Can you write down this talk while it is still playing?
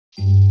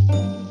What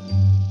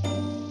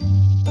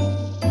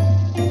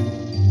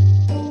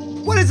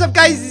is up,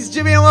 guys? It's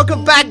Jimmy, and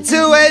welcome back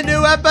to a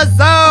new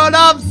episode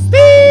of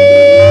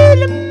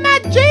Speed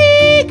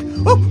Magic.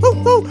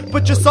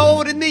 Put your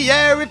soul in the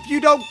air if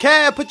you don't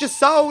care. Put your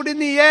soul in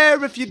the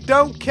air if you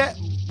don't care.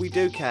 We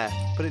do care.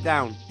 Put it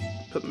down.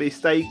 Put me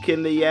steak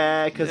in the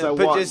air because I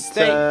Put want your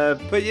steak.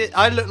 to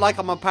I look like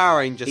I'm a Power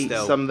Ranger eat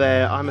still. some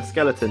there. I'm a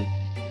skeleton.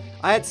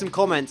 I had some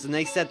comments, and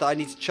they said that I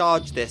need to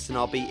charge this, and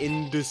I'll be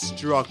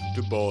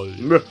indestructible.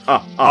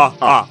 That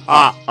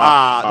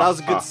was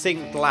a good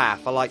synced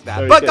laugh. I like that.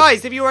 Very But good.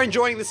 guys, if you are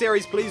enjoying the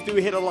series, please do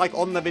hit a like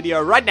on the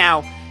video right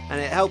now. And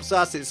it helps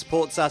us, it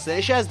supports us, and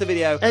it shares the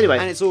video. Anyway.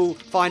 And it's all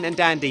fine and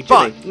dandy.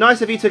 Jimmy,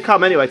 nice of you to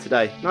come anyway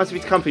today. Nice of you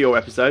to come for your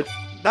episode.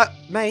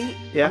 Mate,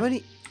 Yeah?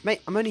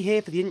 I'm only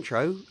here for the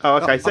intro. Oh,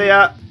 okay. See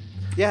ya.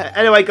 Yeah.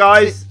 Anyway,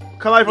 guys,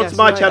 come over Yeah, onto see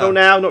my you channel later.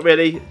 now. Not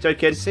really.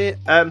 Joking. See it.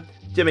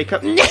 Jimmy,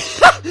 come.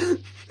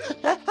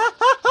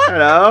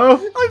 Hello.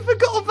 I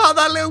forgot about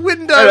that little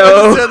window. Hello.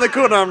 I just turned the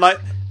corner. I'm like,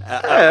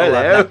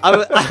 Hello.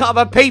 I'm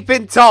a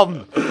peeping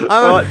Tom.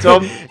 All right,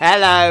 Tom.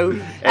 Hello.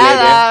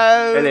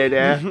 Hello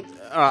there.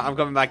 All right, I'm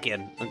coming back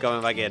in.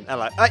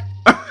 Hello. Hey.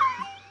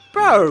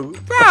 Bro.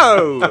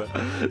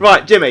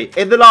 Right, Jimmy.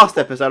 In the last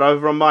episode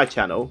over on my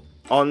channel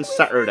on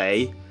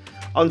Saturday,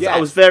 I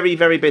was very,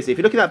 very busy. If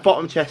you look at that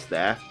bottom chest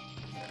there,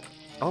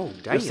 Oh,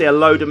 damn. you'll see a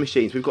load of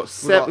machines. We've got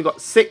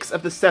 6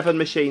 of the 7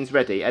 machines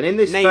ready, and in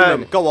this Name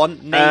them. Go on.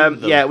 Name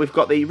them. Yeah, we've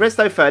got the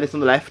redstone furnace on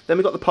the left. Then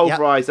we've got the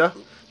pulverizer.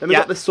 Then we've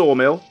got the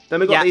sawmill.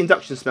 Then we've got the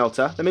induction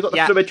smelter. Then we've got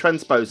the fluid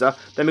transposer.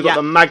 Then we've got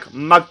the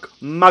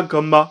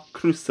magma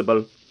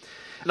crucible.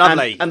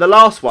 Lovely. And the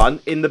last one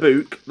in the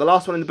book. The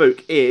last one in the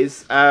book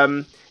is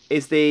the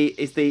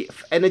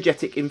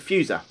energetic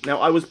infuser. Now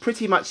I was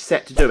pretty much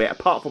set to do it,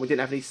 apart from we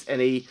didn't have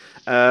any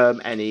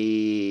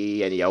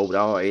old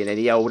iron,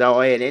 any old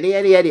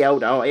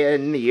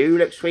iron. You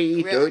look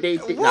sweet. What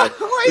is No, going on?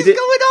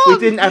 We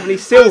didn't have any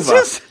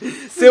silver.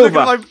 Look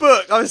at my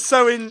book. I was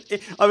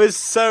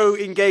so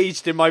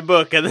engaged in my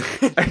book, and I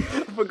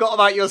forgot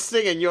about your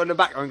singing. You're in the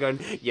background going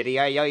yiddy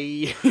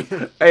yay.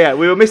 Yeah,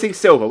 we were missing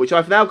silver, which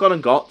I've now gone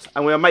and got,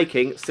 and we are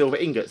making silver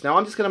ingots. Now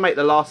I'm just going to make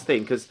the last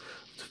thing because,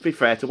 to be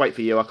fair, to wait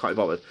for you, I can't be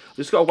bothered. I've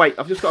just got to wait.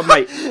 I've just got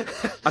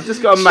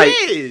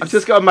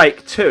to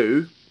make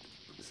 2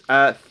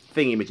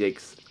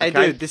 thingy-majigs. Hey,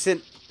 okay? dude, this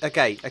isn't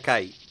okay.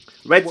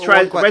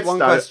 Redstone. One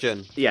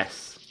question.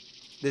 Yes.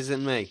 This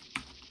isn't me.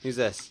 Who's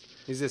this?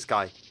 Who's this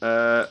guy?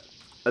 An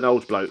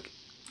old bloke.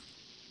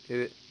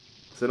 Who?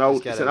 It's an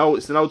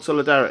old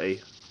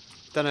solidarity.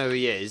 Don't know who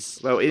he is.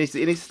 Well, he needs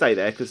to stay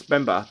there because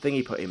remember,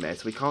 Thingy put him there,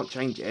 so we can't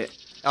change it.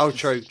 Oh,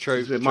 true.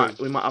 We might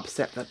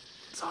upset the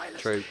silence.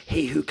 True.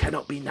 He who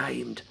cannot be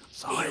named.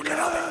 Silence.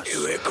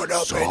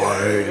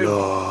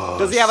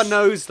 Does he have a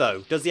nose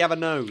though? Does he have a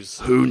nose?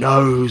 Who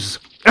knows?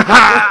 Right.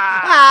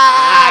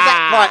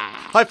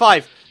 High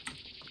five.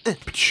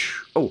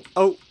 Oh.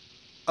 Oh.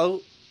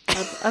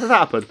 How did that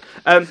happen?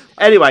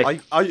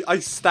 Anyway. I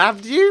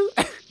stabbed you?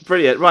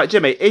 Brilliant. Right,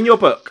 Jimmy, in your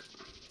book.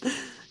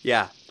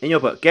 Yeah. In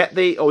your book, get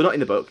the... Oh, not in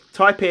the book.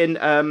 Type in...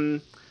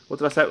 what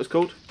did I say it was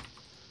called?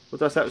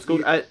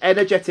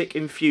 Energetic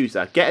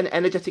infuser. Get an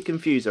energetic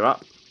infuser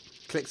up.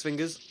 Clicks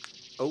fingers.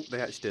 Oh,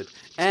 they actually did.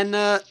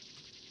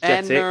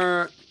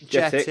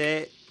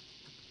 Energetic.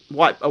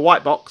 A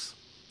white box.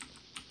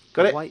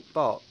 Got it? White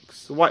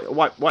box. A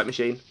white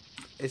machine.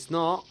 It's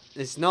not.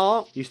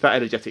 You spelled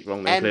energetic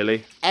wrong then,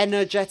 clearly.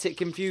 Energetic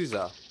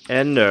infuser.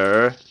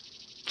 Energet.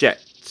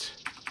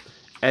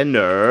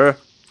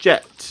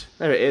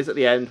 There it is at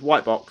the end.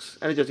 White box.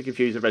 Energetic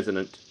infuser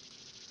resonant.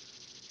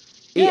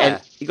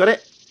 Yeah. You got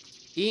it?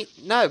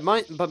 No,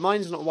 mine's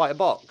not a white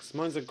box.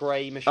 Mine's a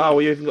grey machine. Oh,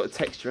 well, you even got a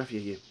texture, have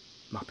you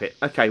muppet?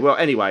 Okay, well,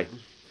 anyway.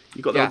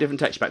 You've got the different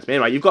texture back to me.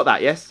 Anyway, you've got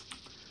that, yes?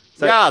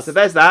 Yes. So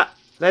there's that.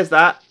 There's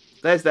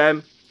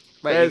them.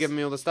 Wait, you're giving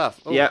me all the stuff.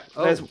 Oh, yeah,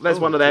 there's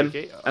one of them.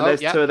 Okay. And there's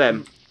 2 of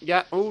them.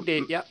 Yeah, all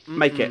did, yeah.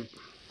 Make it.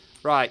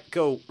 Right,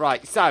 cool.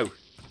 Right, so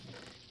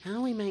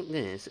how we make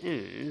this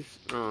is...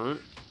 Right.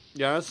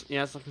 Yes,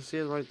 I can see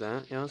it right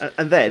there. Yes.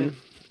 And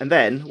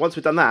then, once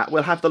we've done that,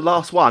 we'll have the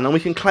last one, and we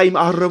can claim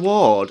our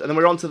reward, and then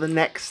we're on to the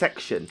next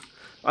section.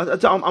 I'm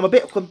a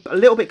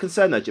little bit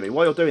concerned though, Jimmy,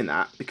 while you're doing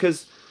that,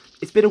 because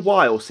it's been a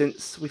while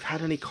since we've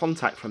had any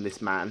contact from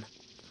this man,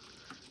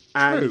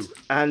 and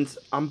I'm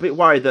a bit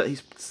worried that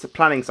he's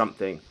planning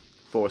something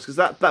for us, because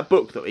that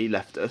book that he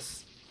left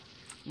us.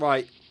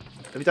 Right.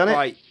 Have you done it?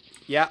 Right.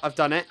 Yeah, I've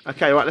done it.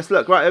 Okay, right. Let's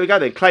look. Right, there we go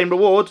then. Claim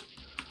reward.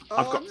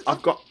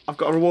 I've got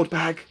a reward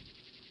bag.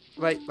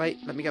 Wait.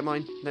 Let me get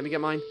mine.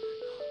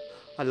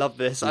 I love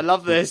this. I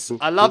love this.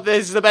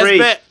 This is the best 3,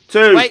 bit.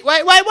 2. Wait.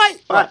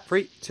 Right.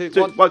 3, 2,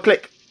 1. One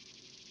click.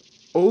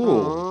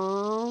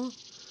 Oh.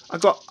 I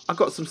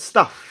got some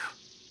stuff.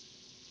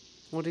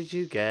 What did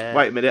you get?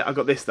 Wait a minute. I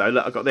got this though.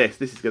 Look, I got this.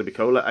 This is gonna be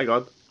cool. Look, hang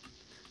on.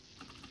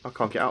 I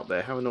can't get up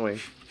there. How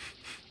annoying.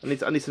 I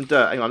need some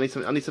dirt. Hang on. I need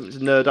something to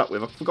nerd up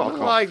with. I forgot.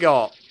 What have I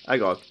got?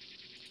 Hang on.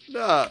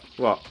 Dirt.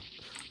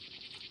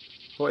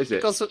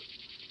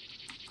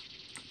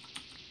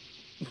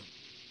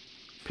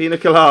 Pina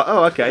colada.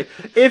 Oh, okay.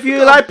 If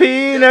you like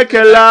pina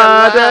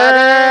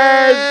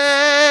coladas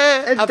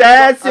and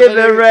dance in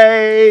the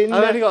rain.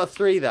 I've only got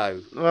 3 though.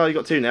 Well, you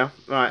got 2 now.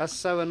 Right. That's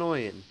so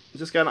annoying.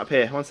 Just going up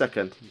here. 1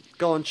 second.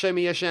 Go on, show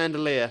me your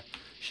chandelier.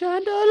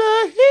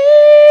 Chandelier.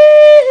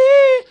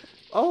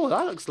 Oh,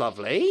 that looks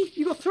lovely.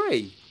 You got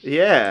 3.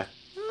 Yeah.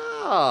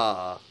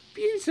 Ah,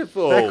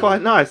 beautiful. They're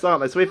quite nice,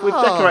 aren't they? So we've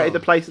decorated the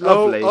place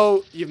lovely.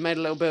 Oh, you've made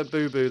a little bit of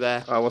boo-boo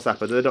there. Oh, what's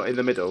happened? They're not in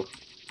the middle.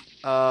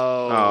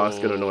 Oh. Oh, that's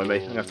going to annoy me.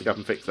 I'm going to have to go up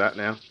and fix that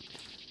now.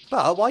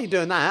 But while you're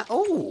doing that,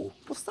 oh,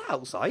 what's that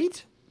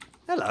outside?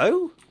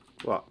 Hello.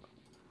 What?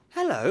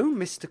 Hello,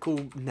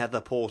 mystical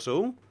nether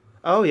portal.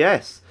 Oh,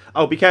 yes.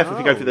 Oh, be careful if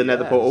you go through the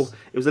nether portal.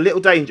 It was a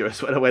little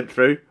dangerous when I went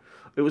through.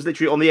 It was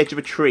literally on the edge of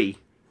a tree.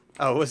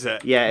 Oh, was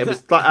it? Yeah, it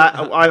was like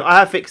I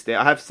have fixed it.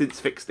 I have since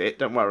fixed it.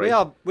 Don't worry.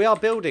 We are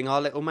building our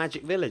little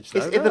magic village.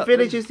 Though. The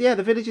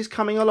village is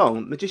coming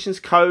along. Magician's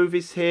Cove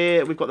is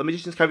here. We've got the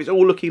Magician's Cove. It's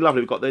all looking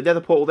lovely. We've got the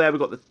nether portal there. We've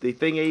got the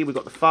thingy. We've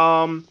got the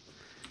farm.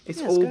 It's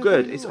all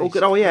good. It's all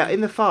good. Oh yeah,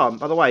 in the farm.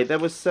 By the way, there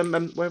was some.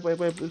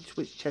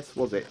 Which chest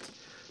was it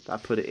that I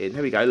put it in?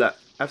 Here we go. Look,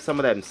 have some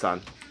of them,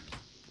 son.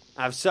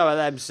 Have some of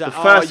them, son. The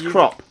first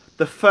crop.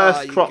 The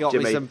first crop, you got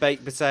Jimmy. Me some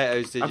baked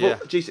potatoes, did you?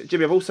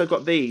 Jimmy, I've also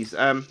got these.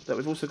 That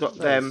we've also got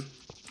them.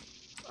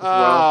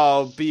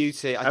 Oh,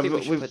 beauty! I think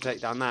we should take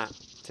down that.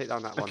 Take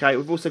down that one. Okay,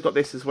 we've also got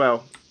this as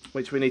well,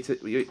 which we need to.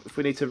 If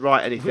we need to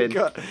write anything.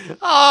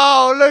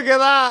 Oh, look at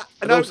that!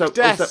 And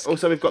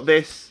also, we've got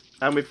this,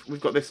 and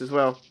we've got this as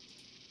well.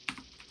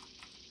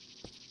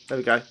 There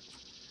we go.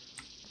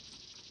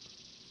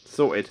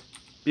 Sorted.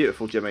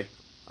 Beautiful, Jimmy.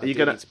 Are you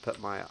gonna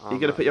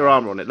put your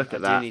armour on it? Look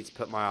at that. I do need to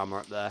put my armour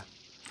up there.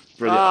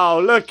 Brilliant. Oh,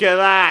 look at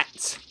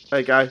that! There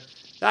you go.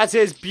 That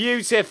is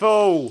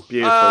beautiful.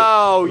 Beautiful.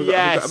 Oh,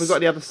 yes. Have we got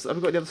any other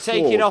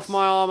Taking swords? off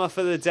my armour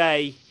for the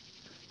day.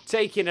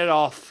 Taking it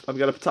off. I'm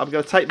gonna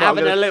take my.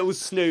 Having a little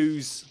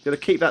snooze. Gonna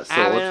keep that sword.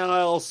 Having a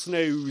little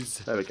snooze.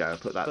 There we go. I'll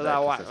put that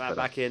there. Whack that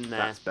back in there.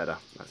 That's better.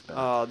 That's better.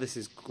 Oh, this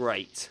is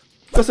great.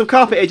 Got some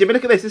carpet here, Jimmy.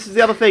 Look at this. This is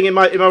the other thing in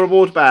my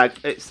reward bag.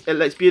 It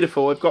looks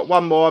beautiful. I've got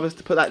one more. I'm just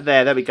to put that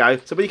there. There we go.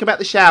 So when you come out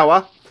the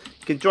shower,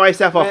 you can dry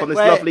yourself off on this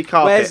lovely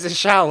carpet. Where's the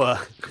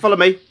shower? Follow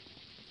me.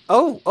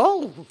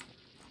 Oh.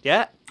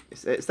 Yeah.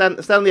 Stand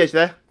on the edge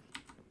there.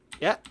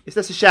 Yeah. It's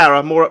just a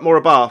shower, more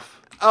a bath.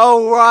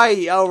 Oh right.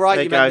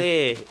 There You meant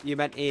here. You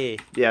meant here.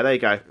 Yeah, there you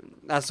go.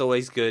 That's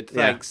always good.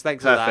 Thanks. Yeah,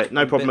 Thanks for that. perfect.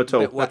 No problem at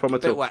all. No problem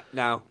at all. Bit wet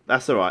now.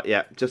 That's all right.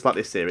 Yeah, just like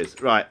this series.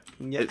 Right.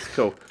 Yeah. It's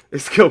cool.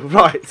 It's cool.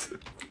 Right.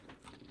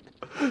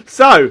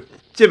 So,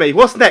 Jimmy,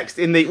 what's next?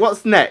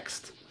 What's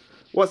next?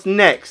 What's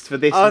next for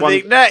this one? I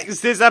think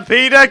next is a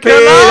pina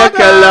colada. Pina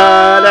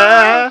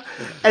colada.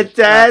 A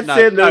dance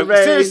in the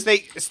rain.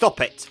 Seriously, stop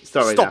it.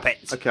 Sorry. Stop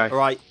it. Okay. All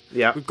right.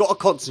 Yeah. We've got to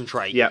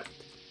concentrate. Yep.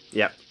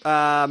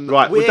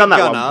 Right. We've done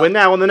that one. We're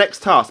now on the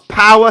next task.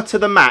 Power to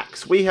the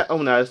max. Oh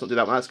no, let's not do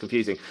that one. That's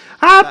confusing.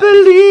 I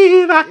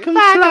believe I can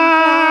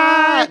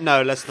fly.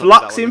 No, let's not.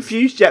 Flux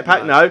infused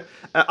jetpack. No.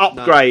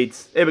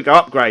 Upgrades. Here we go.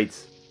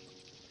 Upgrades.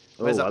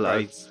 Where's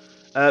upgrades?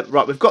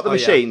 Right, we've got the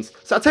machines. Yeah.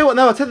 So I'll tell you what.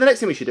 No, I'll tell you the next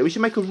thing we should do. We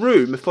should make a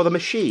room for the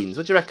machines.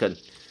 What do you reckon?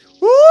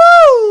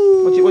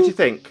 Woo! What do you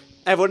think?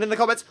 Everyone in the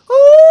comments.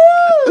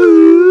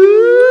 Ooh!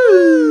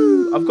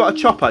 I've got a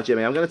chopper,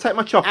 Jimmy. I'm going to take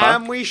my chopper.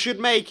 And we should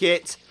make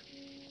it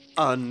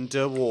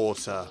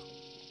underwater.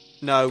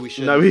 No, we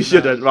shouldn't. No, we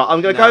shouldn't. Right,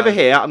 I'm going to go over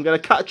here. I'm going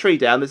to cut a tree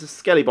down. There's a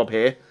skelly bob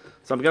here.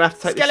 So I'm going to have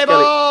to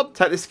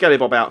take this skelly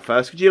bob out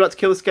first. Would you like to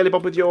kill the skelly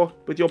bob with your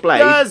blade?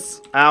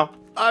 Yes! Ow.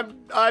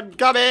 I'm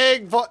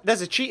coming.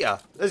 There's a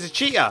cheetah. There's a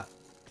cheetah.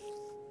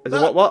 Is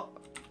it what?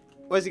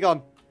 Where's he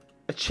gone?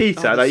 A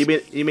cheetah? No,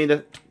 you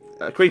mean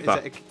a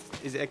creeper?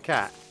 Is it a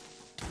cat?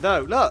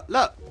 No,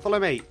 look. Follow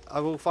me. I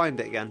will find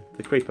it again.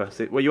 The creeper.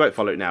 Well, you won't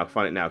follow it now.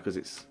 Find it now because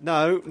it's.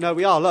 No,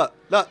 we are. Look.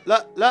 Look,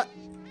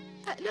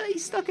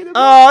 he's stuck in a.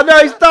 Oh no,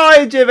 he's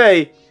dying,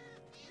 Jimmy.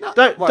 No.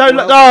 Don't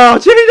look. Oh,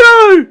 Jimmy,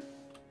 no!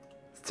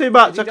 It's too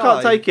much. I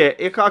can't take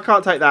it. I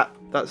can't take that.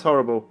 That's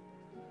horrible.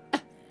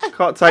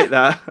 Can't take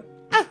that.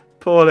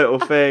 Poor little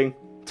thing.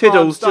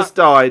 Tiddles just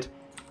died.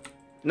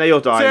 No,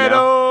 you're dying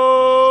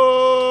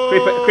now.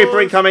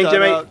 Creeper incoming,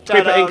 Jimmy.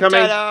 Creeper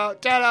incoming.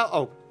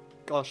 Oh,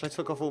 gosh, I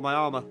took off all my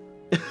armour.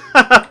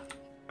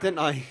 Didn't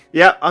I?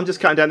 Yeah, I'm just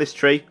cutting down this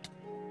tree.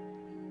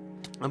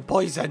 I'm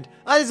poisoned.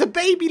 Oh, there's a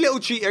baby little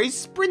cheetah. He's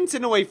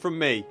sprinting away from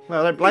me.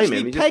 Well, don't blame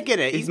him. He's pegging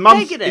it. He's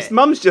pegging it. His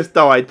mum's just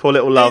died, poor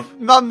little love. His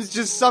mum's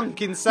just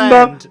sunk in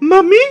sand.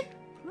 Mummy?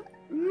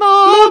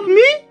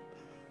 Mummy?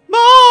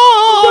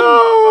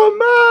 Mom!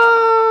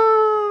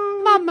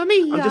 Mamma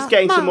mia! I'm just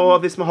getting some more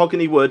of this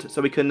mahogany wood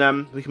so we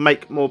can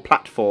make more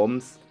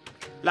platforms.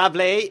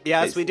 Lovely.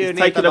 Yes, we do it's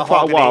need taken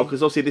quite a while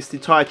because obviously this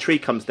entire tree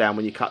comes down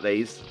when you cut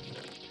these.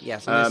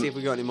 Yes, I'm going to see if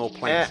we've got any more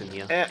planks in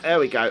here. There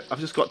we go. I've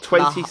just got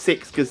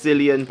 26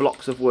 gazillion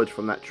blocks of wood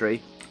from that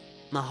tree.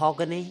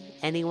 Mahogany?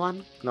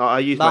 Anyone? No, I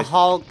used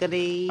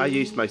mahogany. I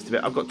used most of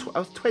it. I've got. I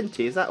was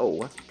 20. Is that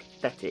all? That's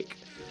pathetic.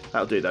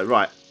 That'll do though.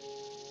 Right.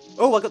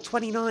 Oh, I got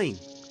 29.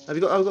 Have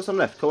you got? Oh, we've got some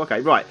left. Cool.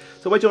 Okay. Right.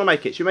 So where do you want to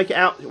make it? Should we make it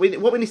out?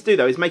 What we need to do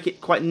though is make it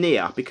quite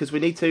near because we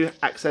need to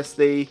access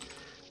the.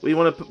 We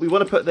want to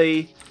put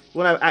the. We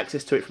want to have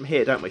access to it from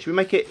here, don't we? Should we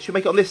make it? Should we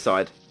make it on this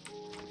side?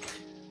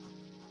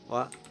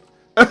 What?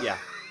 Yeah.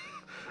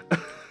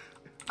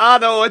 I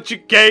know what you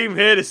came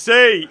here to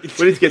see.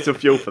 We need to get some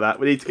fuel for that.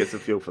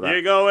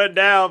 You're going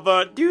down,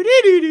 but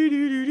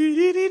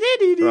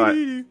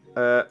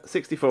right.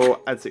 64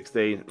 and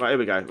 16. Right, here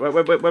we go.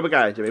 Where we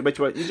going, Jimmy? Which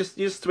way? You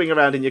just swing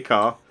around in your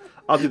car.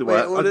 I'll do the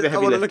work. I'll do the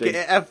heavy lifting. Look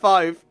at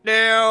F5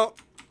 now.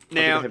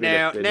 Right,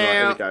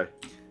 here we go.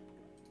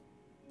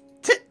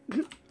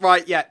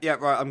 Right, yeah,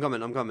 right. I'm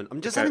coming.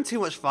 I'm just having too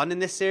much fun in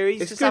this series.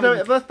 It's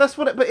good. That's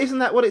what. But isn't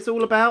that what it's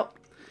all about?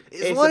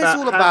 It's what it's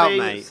all about,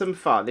 mate. Some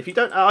fun. If you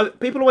don't,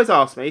 people always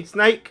ask me,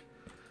 Snake,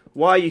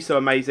 why are you so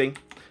amazing?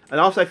 And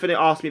after they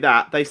ask me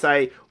that, they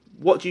say,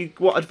 what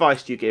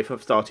advice do you give for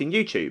starting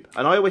YouTube?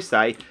 And I always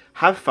say,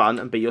 have fun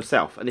and be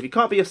yourself. And if you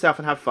can't be yourself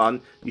and have fun,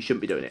 you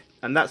shouldn't be doing it.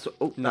 And that's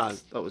that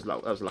was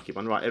a lucky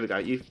one. Right, here we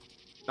go.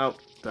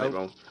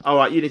 Wrong. All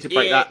right, you need to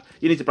break that.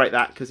 You need to break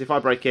that because if I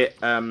break it,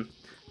 I'll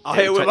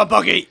hit it with my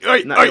buggy.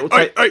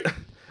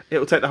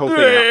 It'll take the whole thing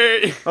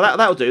out. Well,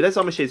 that'll do. There's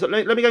our machines. Let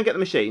me go and get the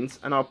machines,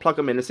 and I'll plug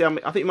them in and see. I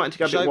think you might need to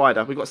go a bit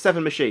wider. We've got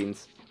 7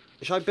 machines.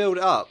 Should I build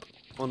it up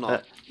or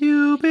not?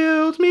 You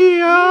build me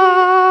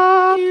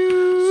up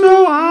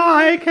so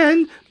I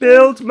can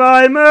build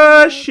my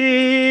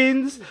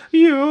machines.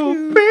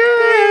 You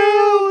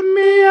build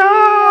me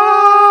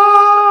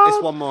up.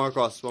 It's one more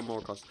across.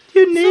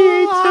 You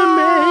need to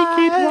make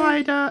it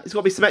wider. It's got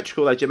to be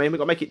symmetrical though, Jimmy. We've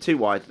got to make it too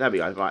wide. There we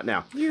go. Right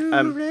now. She's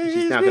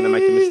now going to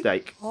make a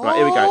mistake. Right,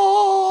 here we go.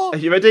 Are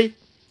you ready?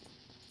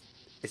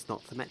 It's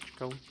not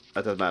symmetrical.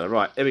 That doesn't matter.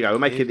 Right, here we go. We're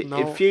making the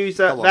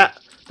infuser.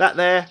 That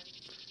there.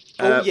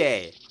 Oh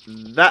yeah.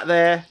 That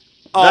there.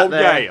 Oh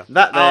yeah.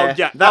 That there.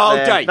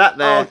 That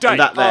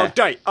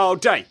there. All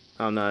day.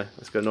 Oh no,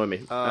 that's going to annoy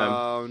me.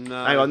 Oh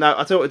no. Hang on, no.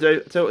 I'll tell you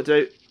what to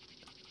do.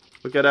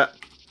 We're going to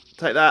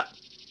take that.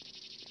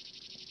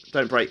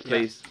 Don't break,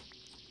 please.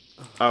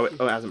 Yeah. Oh, it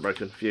hasn't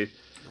broken. Phew.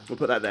 We'll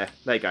put that there.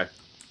 There you go.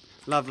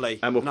 Lovely.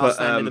 And we'll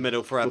stand in the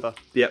middle forever.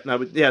 You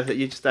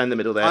just stand in the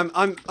middle there.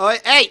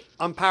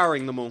 I'm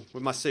powering them all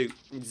with my suit.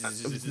 There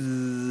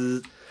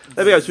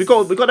we go.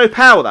 So we've got no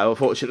power though,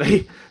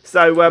 unfortunately.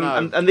 So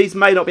no. and these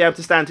may not be able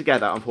to stand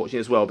together, unfortunately,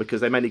 as well,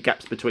 because there are many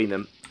gaps between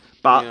them.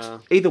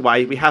 But either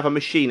way, we have a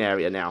machine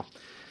area now.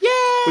 Yeah.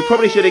 We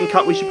probably should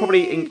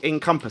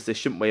encompass this,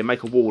 shouldn't we, and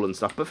make a wall and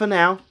stuff. But for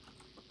now,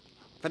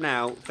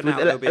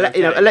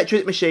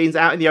 electric machines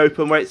out in the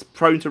open where it's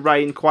prone to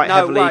rain quite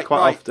heavily,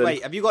 quite often.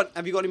 Wait, have you got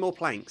any more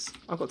planks?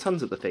 I've got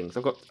tons of the things.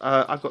 I've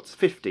got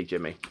 50,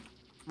 Jimmy.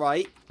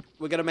 Right,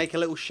 we're gonna make a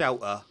little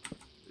shelter,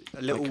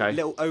 a little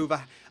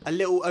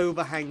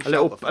overhang, a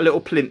little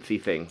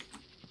plinthy thing,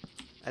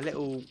 a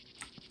little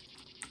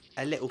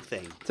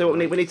thing. So what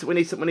we need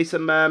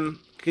some.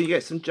 Can you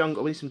get some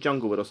jungle? We need some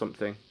jungle wood or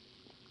something.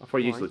 I'll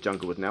probably use the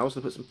jungle wood now. I was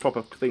gonna put some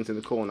proper things in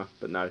the corner,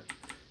 but no.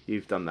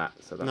 You've done that,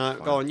 so that's fine.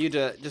 Go on, you do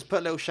it. Just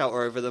put a little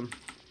shelter over them.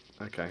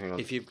 Okay, hang on.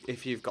 If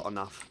you've got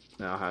enough.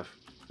 No, I have.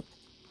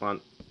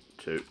 1,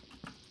 2,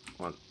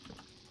 1,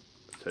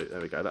 2. There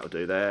we go. That'll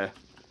do there.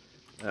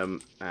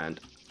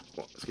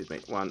 Excuse me.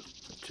 1,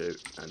 2,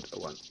 and a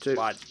 1, 2.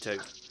 1, 2. And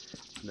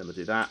then we'll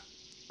do that.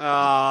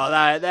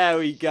 Oh, there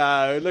we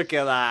go. Look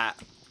at that.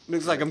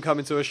 Looks like I'm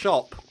coming to a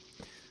shop.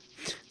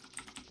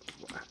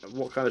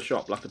 What kind of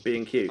shop? Like a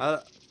B&Q?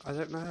 I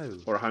don't know.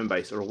 Or a home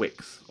base, or a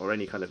Wix, or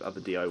any kind of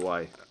other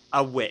DIY.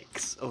 A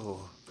Wix.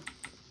 Oh,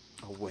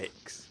 a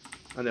Wix.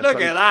 Look at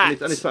that. I need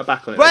to put it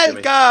back on it.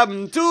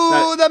 Welcome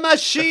to the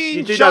machine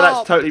You do shop. know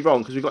that's totally wrong,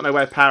 because we've got no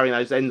way of powering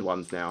those end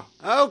ones now.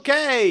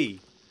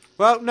 Okay.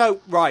 Well, no,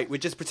 right. We're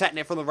just protecting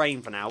it from the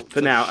rain for now. For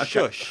now. Okay.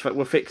 Shush.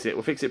 We'll fix it.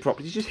 We'll fix it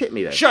properly. Did you just hit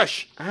me then?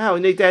 Shush. Ow,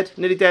 nearly dead.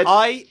 Nearly dead.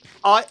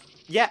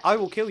 Yeah, I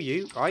will kill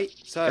you, right?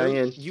 So,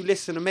 you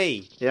listen to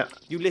me. Yeah.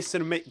 You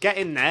listen to me. Get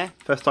in there.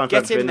 First time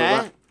for Get in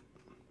there.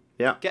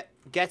 Yeah.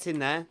 Get in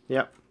there.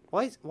 Yeah.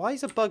 Why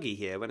is a buggy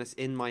here when it's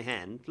in my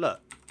hand? Look.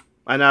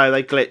 I know,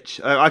 they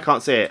glitch. I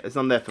can't see it. It's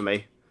not there for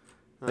me.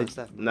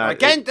 No.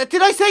 Again,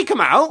 did I say come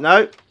out?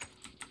 No.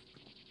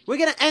 We're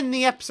going to end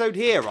the episode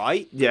here,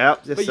 right? Yeah.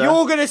 But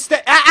you're going to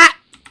stay...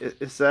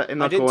 It's in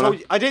the corner.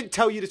 I didn't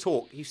tell you to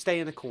talk. You stay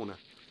in the corner.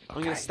 Okay.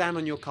 I'm going to stand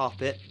on your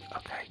carpet.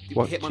 Okay.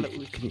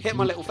 Hit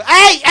my little feet.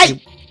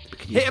 Hey!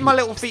 Hitting my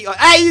little feet.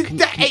 Hey!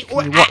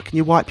 Can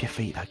you wipe your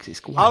feet, though? Because it's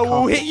quite I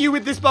will hit you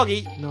with this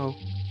buggy. No.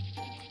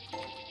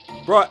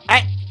 Right.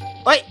 Hey!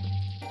 Wait!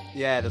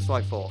 Yeah, that's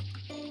what I thought.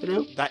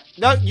 Hello?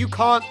 No, you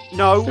can't.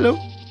 No. Hello?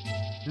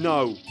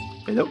 No.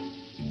 Hello?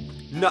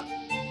 No.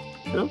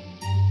 Hello?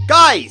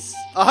 Guys!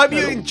 I hope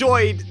you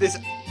enjoyed this.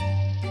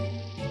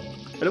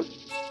 Hello?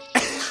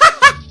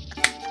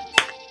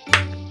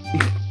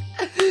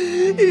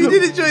 If you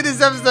did enjoy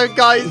this episode,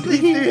 guys,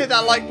 please do hit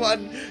that like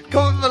button,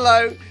 comment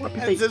below,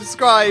 and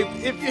subscribe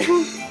if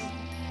you...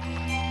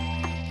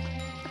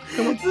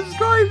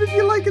 Subscribe if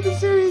you're liking the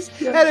series.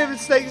 Yeah. Head over to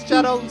Snake's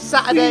channel.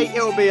 Saturday,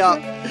 it will be up.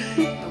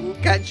 And we'll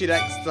catch you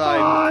next time.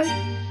 Bye.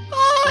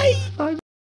 Bye. Bye.